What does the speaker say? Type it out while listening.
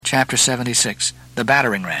Chapter 76, The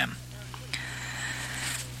Battering Ram.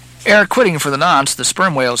 Ere quitting for the nonce the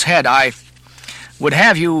sperm whale's head, I would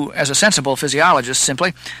have you, as a sensible physiologist,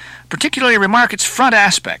 simply particularly remark its front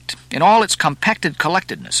aspect in all its compacted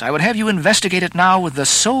collectedness. I would have you investigate it now with the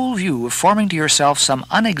sole view of forming to yourself some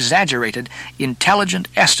unexaggerated, intelligent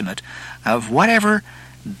estimate of whatever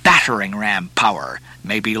battering ram power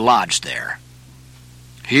may be lodged there.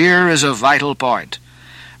 Here is a vital point,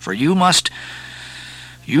 for you must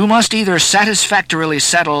either satisfactorily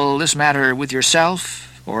settle this matter with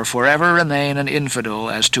yourself, or forever remain an infidel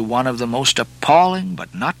as to one of the most appalling,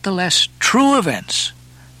 but not the less true events,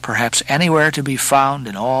 perhaps anywhere to be found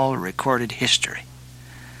in all recorded history.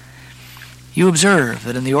 You observe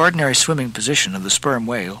that in the ordinary swimming position of the sperm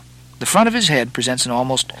whale, the front of his head presents an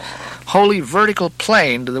almost wholly vertical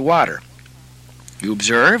plane to the water. You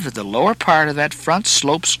observe that the lower part of that front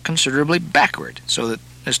slopes considerably backward, so that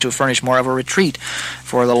as to furnish more of a retreat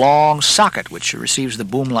for the long socket which receives the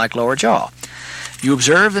boom-like lower jaw. You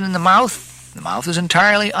observe that in the mouth is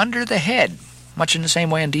entirely under the head, much in the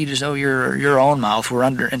same way, indeed, as though your own mouth were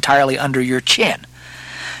entirely under your chin.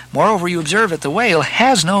 Moreover, you observe that the whale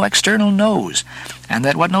has no external nose, and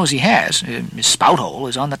that what nose he has, his spout hole,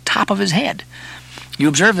 is on the top of his head. You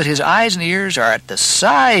observe that his eyes and ears are at the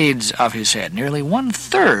sides of his head, nearly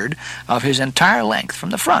 1/3 of his entire length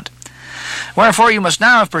from the front. Wherefore you must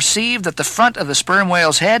now have perceived that the front of the sperm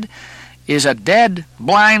whale's head is a dead,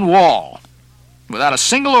 blind wall, without a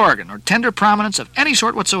single organ or tender prominence of any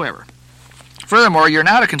sort whatsoever. Furthermore, you're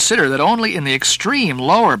now to consider that only in the extreme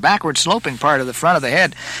lower backward-sloping part of the front of the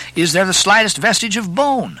head is there the slightest vestige of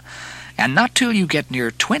bone, and not till you get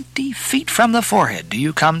near 20 feet from the forehead do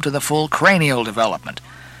you come to the full cranial development,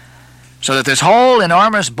 so that this whole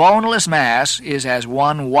enormous boneless mass is as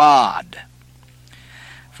one wad.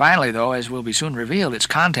 Finally, though, as will be soon revealed, its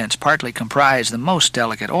contents partly comprise the most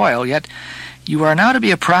delicate oil, yet you are now to be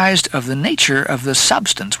apprised of the nature of the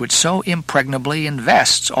substance which so impregnably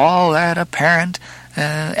invests all that apparent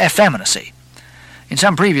effeminacy. In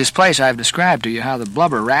some previous place I have described to you how the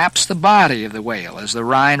blubber wraps the body of the whale as the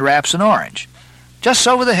rind wraps an orange. Just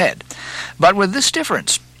so with the head, but with this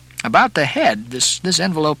difference. About the head, this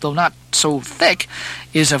envelope, though not so thick,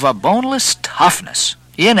 is of a boneless toughness,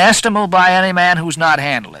 inestimable by any man who's not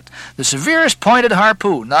handled it. The severest pointed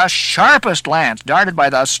harpoon, the sharpest lance darted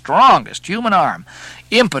by the strongest human arm,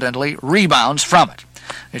 impotently rebounds from it.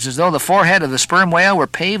 It's as though the forehead of the sperm whale were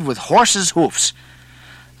paved with horses' hoofs.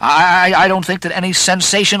 I don't think that any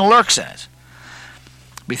sensation lurks in it.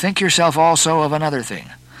 Bethink yourself also of another thing.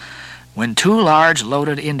 When two large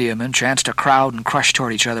loaded Indiamen chance to crowd and crush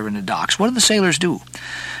toward each other in the docks, what do the sailors do?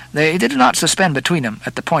 They did not suspend between them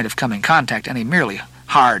at the point of coming contact any merely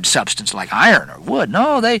hard substance like iron or wood.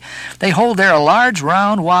 No, they hold there a large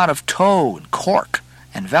round wad of tow and cork,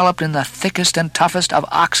 enveloped in the thickest and toughest of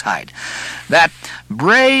oxhide, that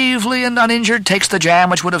bravely and uninjured takes the jam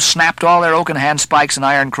which would have snapped all their oaken handspikes and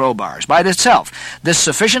iron crowbars. By itself, this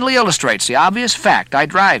sufficiently illustrates the obvious fact I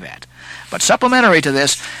drive at. But supplementary to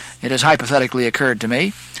this, it has hypothetically occurred to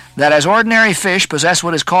me that as ordinary fish possess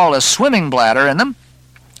what is called a swimming bladder in them,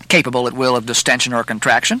 capable at will of distension or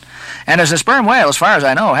contraction, and as the sperm whale, as far as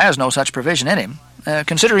I know, has no such provision in him,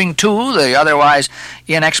 considering, too, the otherwise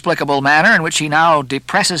inexplicable manner in which he now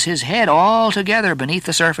depresses his head altogether beneath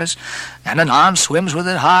the surface, and anon swims with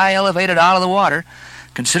it high elevated out of the water,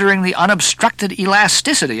 considering the unobstructed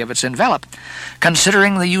elasticity of its envelope,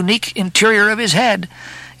 considering the unique interior of his head,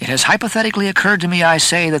 it has hypothetically occurred to me, I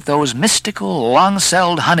say, that those mystical,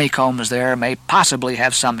 long-celled honeycombs there may possibly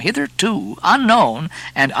have some hitherto unknown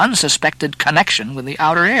and unsuspected connection with the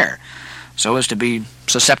outer air, so as to be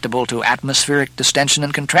susceptible to atmospheric distension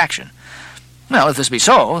and contraction. Well, if this be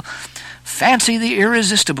so, fancy the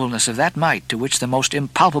irresistibleness of that might to which the most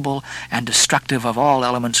impalpable and destructive of all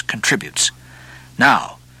elements contributes.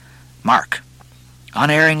 Now, mark,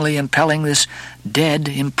 unerringly impelling this dead,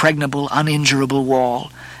 impregnable, uninjurable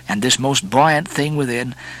wall, and this most buoyant thing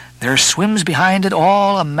within, there swims behind it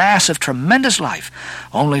all a mass of tremendous life,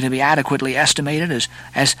 only to be adequately estimated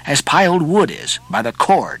as piled wood is by the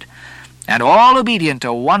cord, and all obedient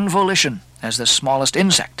to one volition as the smallest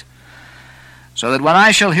insect. So that when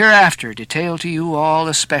I shall hereafter detail to you all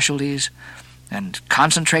the specialties and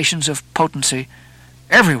concentrations of potency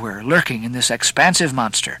everywhere lurking in this expansive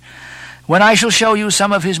monster, when I shall show you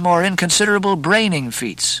some of his more inconsiderable braining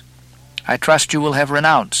feats, I trust you will have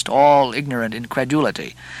renounced all ignorant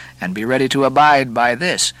incredulity, and be ready to abide by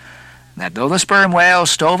this, that though the sperm whale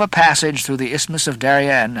stove a passage through the Isthmus of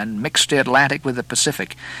Darien and mixed the Atlantic with the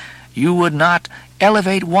Pacific, you would not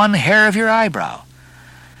elevate one hair of your eyebrow.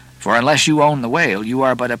 For unless you own the whale, you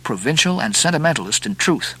are but a provincial and sentimentalist in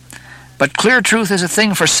truth. But clear truth is a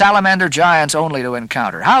thing for salamander giants only to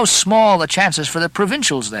encounter. How small the chances for the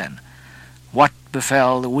provincials, then? What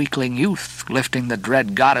befell the weakling youth lifting the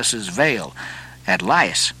dread goddess's veil at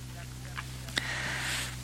Lais?